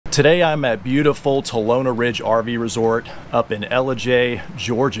Today I'm at beautiful Talona Ridge RV Resort up in Ellijay,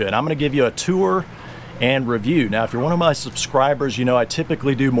 Georgia, and I'm going to give you a tour and review. Now, if you're one of my subscribers, you know I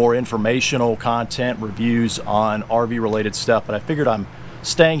typically do more informational content reviews on RV related stuff, but I figured I'm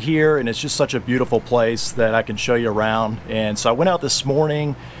staying here and it's just such a beautiful place that I can show you around. And so I went out this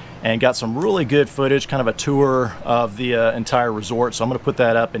morning and got some really good footage, kind of a tour of the entire resort. So I'm going to put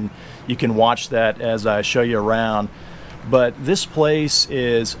that up and you can watch that as I show you around. But this place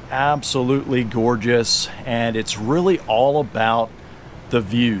is absolutely gorgeous, and it's really all about the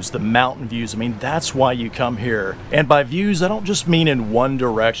views, the mountain views. I mean, that's why you come here. And by views, I don't just mean in one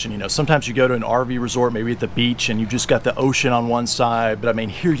direction. You know, sometimes you go to an RV resort, maybe at the beach, and you just got the ocean on one side. But I mean,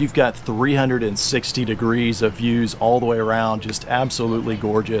 here you've got 360 degrees of views all the way around, just absolutely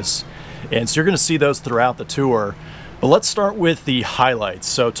gorgeous. And so you're going to see those throughout the tour. But let's start with the highlights.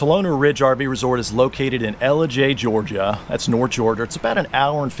 So Talona Ridge RV Resort is located in Ellijay, Georgia. That's North Georgia. It's about an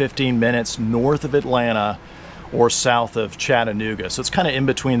hour and 15 minutes north of Atlanta or south of Chattanooga. So it's kind of in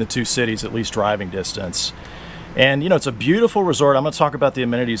between the two cities, at least driving distance. And you know, it's a beautiful resort. I'm going to talk about the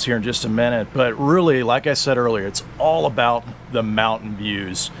amenities here in just a minute, but really, like I said earlier, it's all about the mountain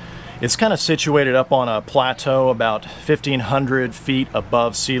views. It's kind of situated up on a plateau about 1,500 feet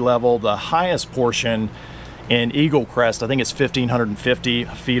above sea level. The highest portion in Eagle Crest, I think it's 1,550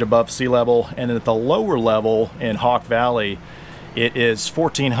 feet above sea level, and then at the lower level in Hawk Valley, it is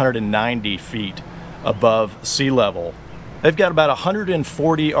 1,490 feet above sea level. They've got about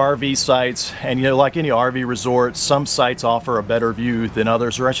 140 RV sites, and you know, like any RV resort, some sites offer a better view than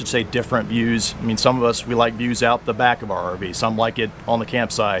others, or I should say different views. I mean, some of us, we like views out the back of our RV, some like it on the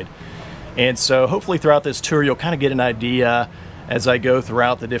campsite. And so hopefully throughout this tour, you'll kind of get an idea as I go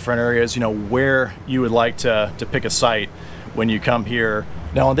throughout the different areas, you know, where you would like to pick a site when you come here.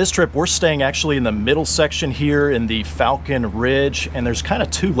 Now on this trip, we're staying actually in the middle section here in the Falcon Ridge, and there's kind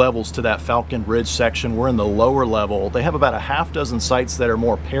of two levels to that Falcon Ridge section. We're in the lower level. They have about a half dozen sites that are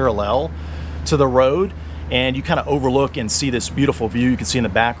more parallel to the road, and you kind of overlook and see this beautiful view you can see in the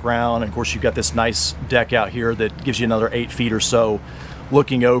background. And of course, you've got this nice deck out here that gives you another 8 feet or so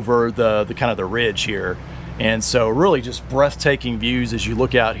looking over the kind of the ridge here. And so really just breathtaking views as you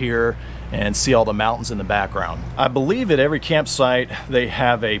look out here and see all the mountains in the background. I believe at every campsite they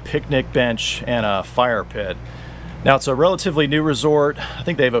have a picnic bench and a fire pit. Now it's a relatively new resort. I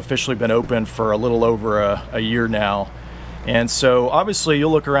think they've officially been open for a little over a year now. And so obviously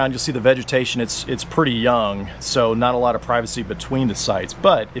you'll look around, you'll see the vegetation, it's pretty young, so not a lot of privacy between the sites.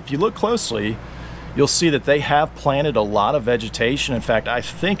 But if you look closely, you'll see that they have planted a lot of vegetation. In fact, I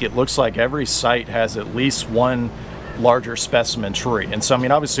think it looks like every site has at least one larger specimen tree. And so, I mean,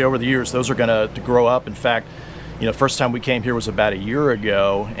 obviously over the years, those are gonna grow up. In fact, you know, first time we came here was about a year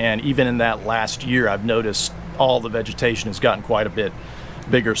ago. And even in that last year, I've noticed all the vegetation has gotten quite a bit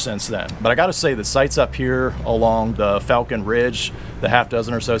bigger since then. But I gotta say, the sites up here along the Falcon Ridge, the half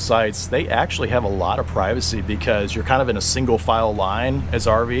dozen or so sites, they actually have a lot of privacy because you're kind of in a single file line as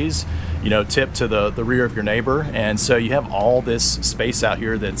RVs, you know, tipped to the rear of your neighbor. And so you have all this space out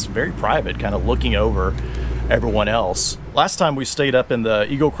here that's very private, kind of looking over everyone else. Last time we stayed up in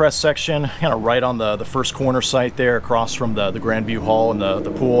the Eagle Crest section, kind of right on the first corner site there, across from the Grand View Hall and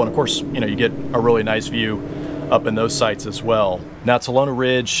the pool. And of course, you know, you get a really nice view up in those sites as well. Now, Talona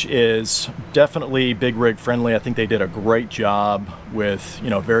Ridge is definitely big rig friendly. I think they did a great job with, you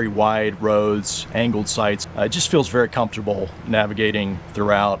know, very wide roads, angled sites. It just feels very comfortable navigating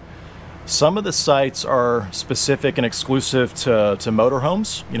throughout. Some of the sites are specific and exclusive to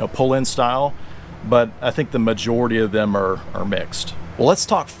motorhomes, you know, pull-in style, but I think the majority of them are mixed. Well, let's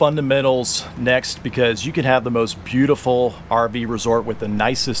talk fundamentals next, because you can have the most beautiful RV resort with the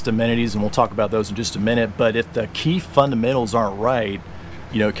nicest amenities, and we'll talk about those in just a minute, but if the key fundamentals aren't right,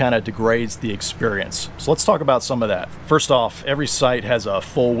 you know, it kind of degrades the experience. So let's talk about some of that. First off, every site has a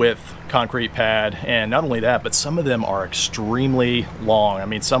full width concrete pad, and not only that, but some of them are extremely long. I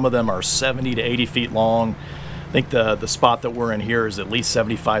mean, some of them are 70 to 80 feet long. I think the spot that we're in here is at least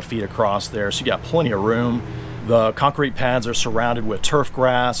 75 feet across there, so you got plenty of room. The concrete pads are surrounded with turf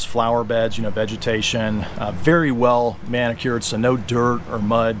grass, flower beds, you know, vegetation, very well manicured, so no dirt or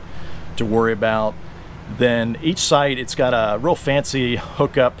mud to worry about. Then each site, it's got a real fancy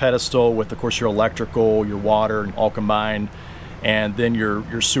hookup pedestal with, of course, your electrical, your water, all combined. And then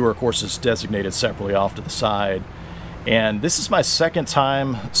your sewer, of course, is designated separately off to the side. And this is my second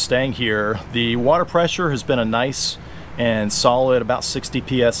time staying here. The water pressure has been a nice and solid, about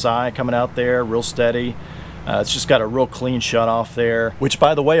 60 PSI coming out there, real steady. It's just got a real clean shut off there, which,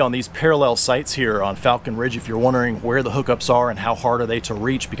 by the way, on these parallel sites here on Falcon Ridge, if you're wondering where the hookups are and how hard are they to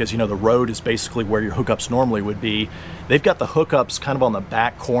reach, because, you know, the road is basically where your hookups normally would be, they've got the hookups kind of on the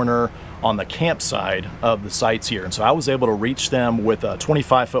back corner on the camp side of the sites here. And so I was able to reach them with a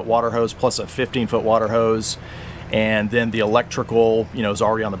 25-foot water hose plus a 15-foot water hose. And then the electrical, you know, is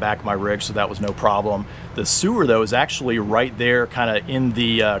already on the back of my rig, so that was no problem. The sewer, though, is actually right there kind of in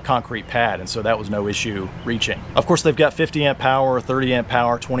the concrete pad, and so that was no issue reaching. Of course, they've got 50 amp power, 30 amp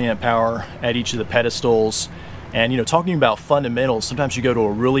power, 20 amp power at each of the pedestals. And, you know, talking about fundamentals, sometimes you go to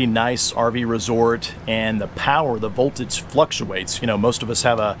a really nice RV resort and the power, the voltage fluctuates. You know, most of us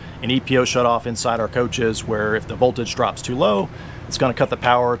have an EPO shutoff inside our coaches where if the voltage drops too low, it's going to cut the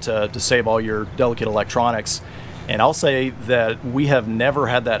power to save all your delicate electronics. And I'll say that we have never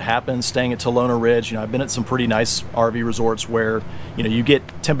had that happen staying at Talona Ridge. You know, I've been at some pretty nice RV resorts where, you know, you get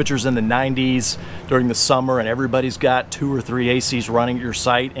temperatures in the 90s during the summer and everybody's got 2 or 3 ACs running at your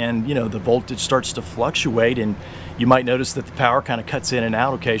site, and, you know, the voltage starts to fluctuate and you might notice that the power kind of cuts in and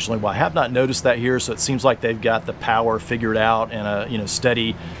out occasionally. Well, I have not noticed that here, so it seems like they've got the power figured out and a, you know,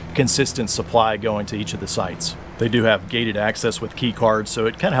 steady, consistent supply going to each of the sites. They do have gated access with key cards, so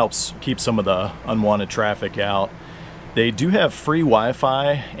it kind of helps keep some of the unwanted traffic out. They do have free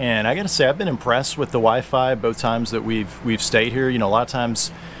Wi-Fi, and I gotta say I've been impressed with the Wi-Fi both times that we've stayed here. You know, a lot of times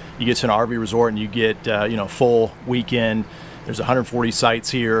you get to an RV resort and you get you know, full weekend. There's 140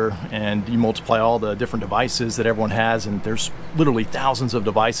 sites here, and you multiply all the different devices that everyone has, and there's literally thousands of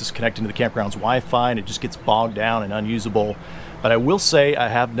devices connecting to the campground's Wi-Fi, and it just gets bogged down and unusable. But I will say I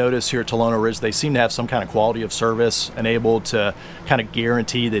have noticed here at Talona Ridge they seem to have some kind of quality of service and able to kind of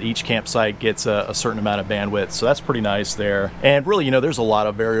guarantee that each campsite gets a certain amount of bandwidth. So that's pretty nice there. And really, you know, there's a lot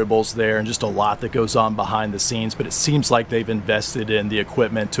of variables there and just a lot that goes on behind the scenes, but it seems like they've invested in the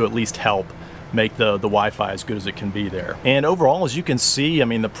equipment to at least help make the Wi-Fi as good as it can be there. And overall, as you can see, I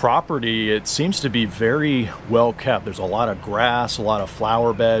mean, the property, it seems to be very well kept. There's a lot of grass, a lot of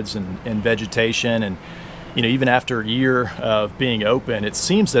flower beds and vegetation, and, you know, even after a year of being open, it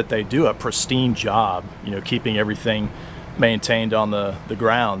seems that they do a pristine job, you know, keeping everything maintained on the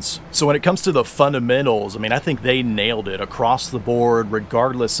grounds. So when it comes to the fundamentals, I mean, I think they nailed it across the board,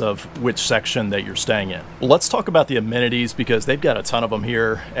 regardless of which section that you're staying in. Well, let's talk about the amenities, because they've got a ton of them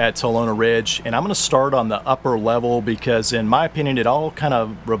here at Talona Ridge, and I'm going to start on the upper level because, in my opinion, it all kind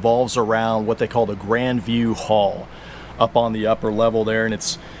of revolves around what they call the Grand View Hall up on the upper level there, and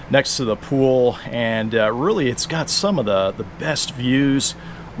it's next to the pool, and really it's got some of the best views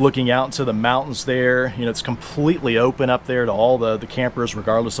looking out into the mountains there. You know, it's completely open up there to all the campers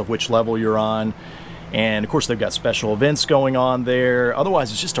regardless of which level you're on, and of course they've got special events going on there.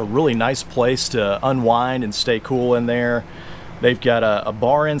 Otherwise, it's just a really nice place to unwind and stay cool in there. They've got a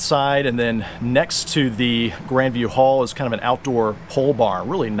bar inside, and then next to the Grand View Hall is kind of an outdoor pole barn.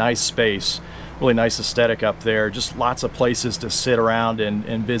 Really nice space, really nice aesthetic up there. Just lots of places to sit around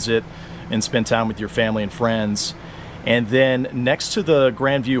and visit and spend time with your family and friends. And then next to the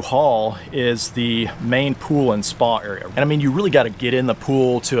Grand View Hall is the main pool and spa area. And I mean, you really got to get in the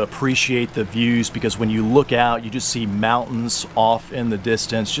pool to appreciate the views, because when you look out, you just see mountains off in the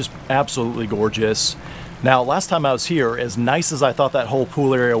distance, just absolutely gorgeous. Now, last time I was here, as nice as I thought that whole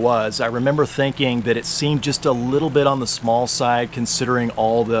pool area was, I remember thinking that it seemed just a little bit on the small side considering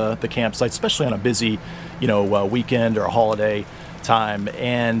all the campsites, especially on a busy, you know, weekend or a holiday time.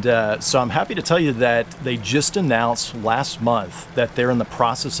 And so I'm happy to tell you that they just announced last month that they're in the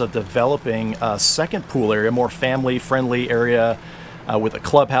process of developing a second pool area, more family-friendly area with a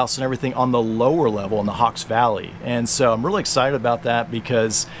clubhouse and everything on the lower level in the Hawks Valley. And so I'm really excited about that,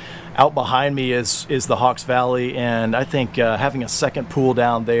 because out behind me is the Hawks Valley, and I think having a second pool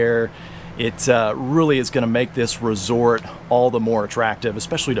down there, it really is going to make this resort all the more attractive,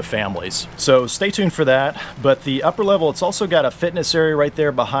 especially to families. So stay tuned for that. But the upper level, it's also got a fitness area right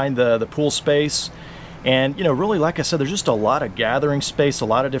there behind the pool space. And, you know, really, like I said, there's just a lot of gathering space, a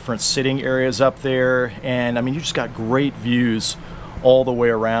lot of different sitting areas up there. And I mean, you just got great views all the way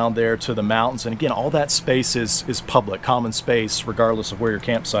around there to the mountains. And again, all that space is public, common space, regardless of where your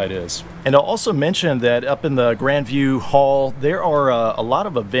campsite is. And I'll also mention that up in the Grand View Hall, there are a lot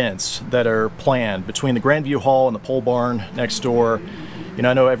of events that are planned between the Grand View Hall and the pole barn next door. You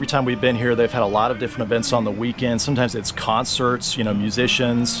know, I know every time we've been here, they've had a lot of different events on the weekend. Sometimes it's concerts, you know,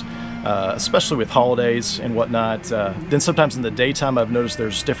 musicians, especially with holidays and whatnot. Then sometimes in the daytime, I've noticed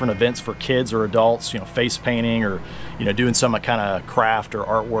there's different events for kids or adults, you know, face painting or, you know, doing some kind of craft or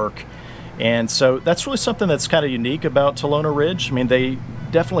artwork. And so that's really something that's kind of unique about Talona Ridge. I mean, they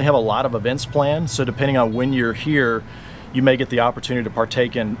definitely have a lot of events planned. So depending on when you're here, you may get the opportunity to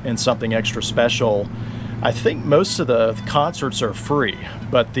partake in something extra special. I think most of the concerts are free,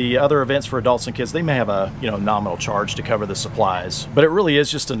 but the other events for adults and kids, they may have a nominal charge to cover the supplies. But it really is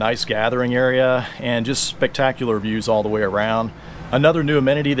just a nice gathering area and just spectacular views all the way around. Another new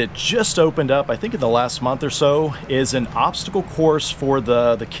amenity that just opened up, I think in the last month or so, is an obstacle course for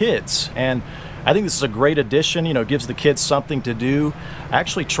the kids. And I think this is a great addition, gives the kids something to do. I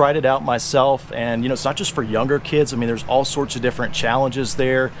actually tried it out myself, and it's not just for younger kids. I mean, there's all sorts of different challenges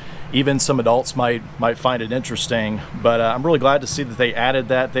there. Even some adults might find it interesting, but I'm really glad to see that they added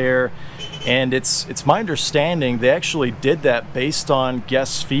that there. And it's my understanding they actually did that based on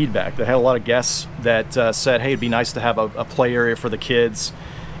guest feedback. They had a lot of guests that said, hey, it'd be nice to have a play area for the kids.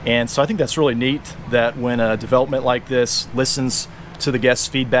 And so I think that's really neat that when a development like this listens to the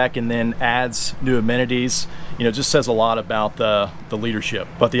guest feedback and then adds new amenities, it just says a lot about the leadership.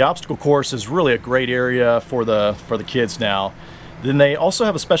 But the obstacle course is really a great area for the kids now. Then they also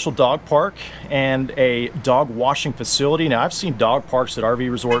have a special dog park and a dog washing facility. Now, I've seen dog parks at RV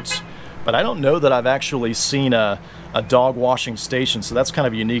resorts, but I don't know that I've actually seen a dog washing station, so that's kind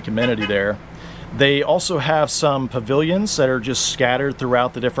of a unique amenity there. They also have some pavilions that are just scattered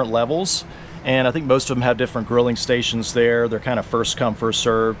throughout the different levels, and I think most of them have different grilling stations there. They're kind of first come, first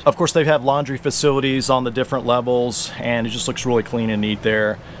served. Of course, they have laundry facilities on the different levels, and it just looks really clean and neat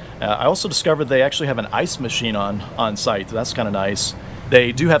there. I also discovered they actually have an ice machine on site. That's kind of nice.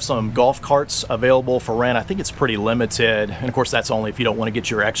 They do have some golf carts available for rent. I think it's pretty limited. And of course, that's only if you don't want to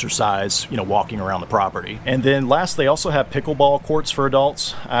get your exercise, walking around the property. And then last, they also have pickleball courts for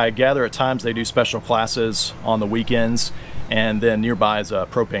adults. I gather at times they do special classes on the weekends. And then nearby is a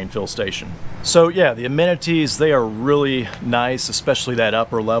propane fill station. So yeah, the amenities, they are really nice, especially that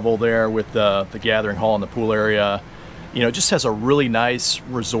upper level there with the gathering hall and the pool area. It just has a really nice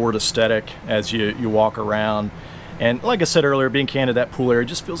resort aesthetic as you walk around. And like I said earlier, being candid, that pool area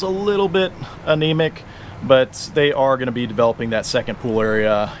just feels a little bit anemic, but they are going to be developing that second pool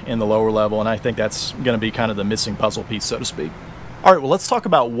area in the lower level, and I think that's going to be kind of the missing puzzle piece, so to speak. All right, well, let's talk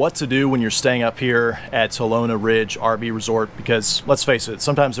about what to do when you're staying up here at Talona Ridge RV Resort, because let's face it,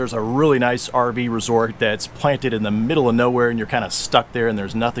 sometimes there's a really nice RV resort that's planted in the middle of nowhere and you're kind of stuck there and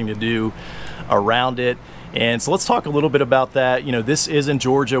there's nothing to do around it. And so let's talk a little bit about that. This is in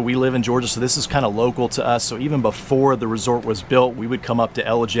Georgia. We live in Georgia, so this is kind of local to us. So even before the resort was built, we would come up to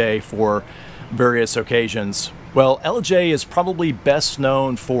Ellijay for various occasions. Well, Ellijay is probably best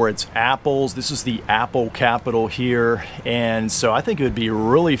known for its apples. This is the apple capital here. And so I think it would be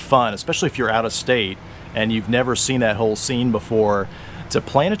really fun, especially if you're out of state and you've never seen that whole scene before, to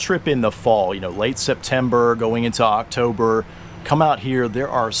plan a trip in the fall, late September going into October. Come out here. There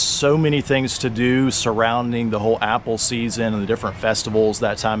are so many things to do surrounding the whole apple season and the different festivals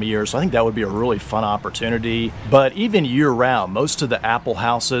that time of year. So I think that would be a really fun opportunity. But even year round, most of the apple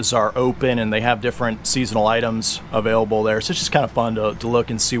houses are open and they have different seasonal items available there. So it's just kind of fun to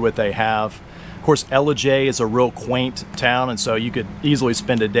look and see what they have. Of course, Ellijay is a real quaint town, and so you could easily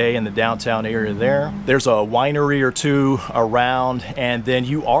spend a day in the downtown area there. There's a winery or two around, and then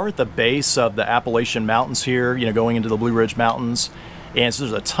you are at the base of the Appalachian Mountains here, going into the Blue Ridge Mountains. And so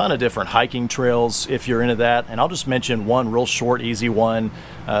there's a ton of different hiking trails if you're into that. And I'll just mention one real short, easy one,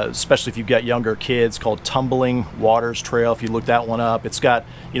 especially if you've got younger kids, called Tumbling Waters Trail. If you look that one up, it's got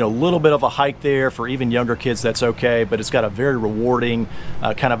a little bit of a hike there for even younger kids. That's okay, but it's got a very rewarding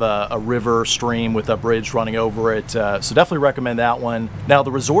kind of a river stream with a bridge running over it. So definitely recommend that one. Now,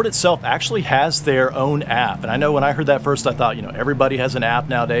 the resort itself actually has their own app, and I know when I heard that first, I thought everybody has an app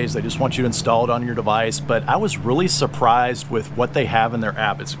nowadays. They just want you to install it on your device. But I was really surprised with what they have in their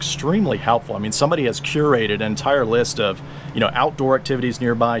app. It's extremely helpful. I mean, somebody has curated an entire list of outdoor activities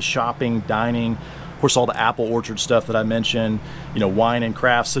nearby, shopping, dining, of course all the apple orchard stuff that I mentioned, wine and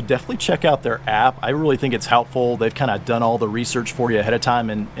crafts. So definitely check out their app. I really think it's helpful. They've kind of done all the research for you ahead of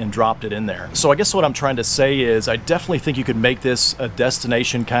time and dropped it in there. So I guess what I'm trying to say is I definitely think you could make this a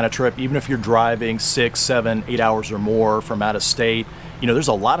destination kind of trip, even if you're driving 6, 7, 8 hours or more from out of state. There's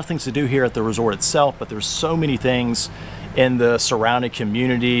a lot of things to do here at the resort itself, but there's so many things in the surrounding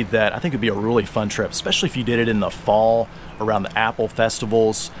community that I think would be a really fun trip, especially if you did it in the fall around the apple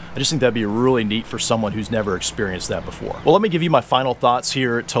festivals. I just think that'd be really neat for someone who's never experienced that before. Well, let me give you my final thoughts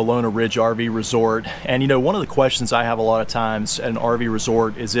here at Talona Ridge RV Resort. And one of the questions I have a lot of times at an RV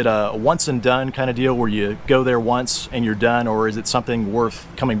resort, is it a once and done kind of deal where you go there once and you're done, or is it something worth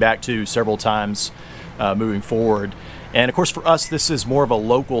coming back to several times moving forward? And of course, for us, this is more of a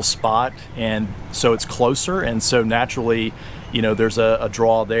local spot, and so it's closer, and so naturally, there's a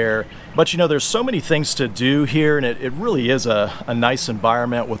draw there. But there's so many things to do here, and it really is a nice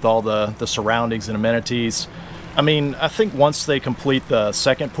environment with all the surroundings and amenities. I mean, I think once they complete the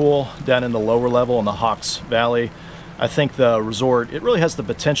second pool down in the lower level in the Hawks Valley, I think the resort, it really has the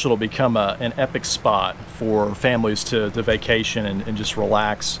potential to become an epic spot for families to vacation and just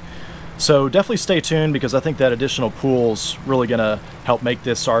relax. So definitely stay tuned, because I think that additional pool's really gonna help make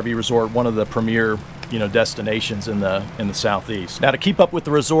this RV resort one of the premier destinations in the Southeast. Now, to keep up with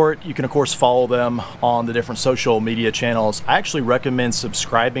the resort, you can of course follow them on the different social media channels. I actually recommend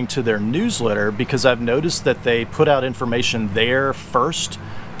subscribing to their newsletter, because I've noticed that they put out information there first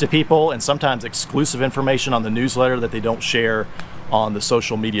to people, and sometimes exclusive information on the newsletter that they don't share on the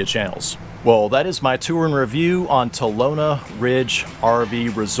social media channels. Well, that is my tour and review on Talona Ridge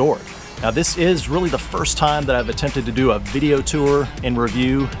RV Resort. Now, this is really the first time that I've attempted to do a video tour and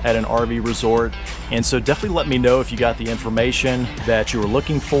review at an RV resort, and so definitely let me know if you got the information that you were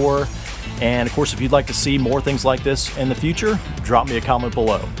looking for. And of course, if you'd like to see more things like this in the future, drop me a comment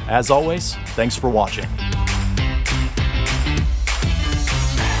below. As always, thanks for watching.